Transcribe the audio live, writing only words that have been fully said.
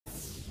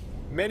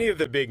Many of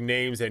the big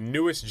names and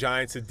newest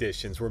Giants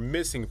additions were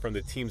missing from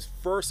the team's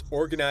first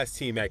organized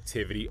team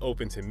activity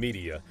open to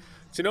media.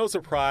 To no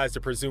surprise,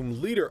 the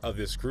presumed leader of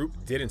this group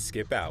didn't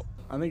skip out.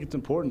 I think it's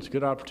important. It's a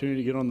good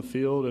opportunity to get on the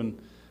field and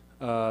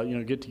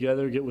get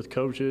together, get with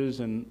coaches,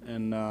 and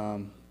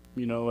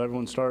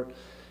everyone start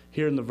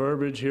hearing the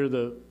verbiage, hear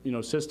the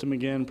system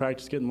again,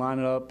 practice getting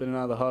lined up in and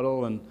out of the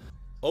huddle. And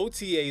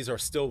OTAs are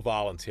still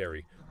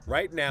voluntary.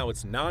 Right now,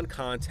 it's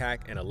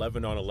non-contact and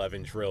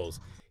 11-on-11 drills.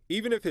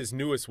 Even if his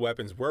newest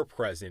weapons were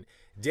present,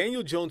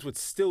 Daniel Jones would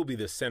still be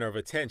the center of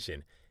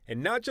attention.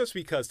 And not just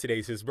because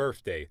today's his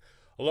birthday.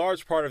 A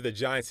large part of the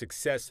Giants'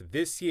 success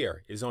this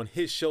year is on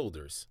his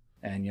shoulders.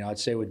 And, I'd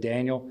say with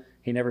Daniel,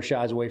 he never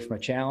shies away from a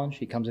challenge.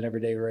 He comes in every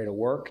day ready to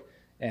work.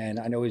 And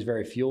I know he's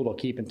very fueled. I'll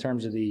keep in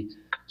terms of the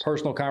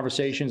personal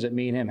conversations that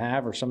me and him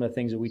have, or some of the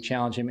things that we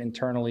challenge him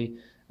internally,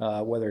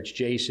 whether it's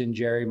Jason,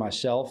 Jerry,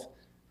 myself.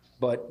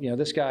 But,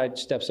 this guy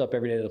steps up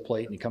every day to the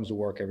plate, and he comes to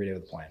work every day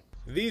with a plan.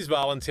 These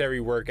voluntary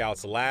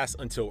workouts last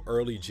until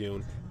early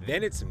June,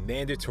 then it's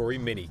mandatory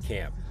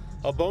minicamp.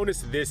 A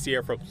bonus this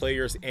year for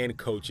players and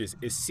coaches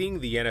is seeing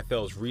the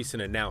NFL's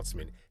recent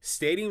announcement.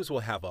 Stadiums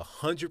will have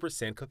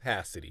 100%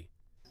 capacity.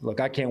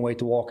 Look, I can't wait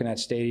to walk in that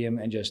stadium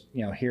and just,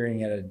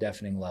 hearing it at a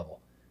deafening level.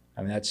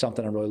 I mean, that's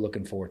something I'm really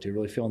looking forward to,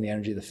 really feeling the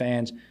energy of the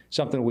fans,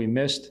 something we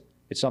missed.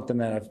 It's something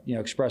that I've,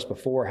 expressed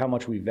before, how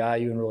much we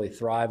value and really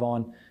thrive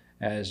on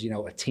as,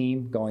 a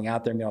team going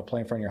out there and,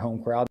 playing in front of your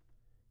home crowd.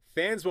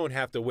 Fans won't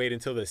have to wait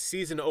until the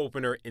season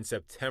opener in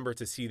September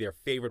to see their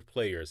favorite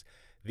players.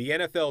 The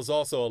NFL is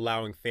also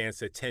allowing fans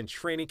to attend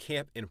training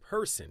camp in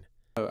person.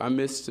 I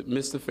missed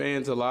the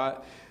fans a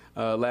lot.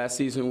 Last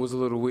season was a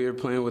little weird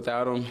playing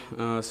without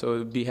them, so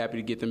I'd be happy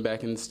to get them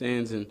back in the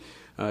stands and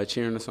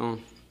cheering us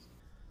on.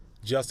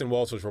 Justin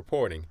Walters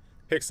reporting,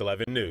 Pix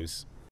 11 News.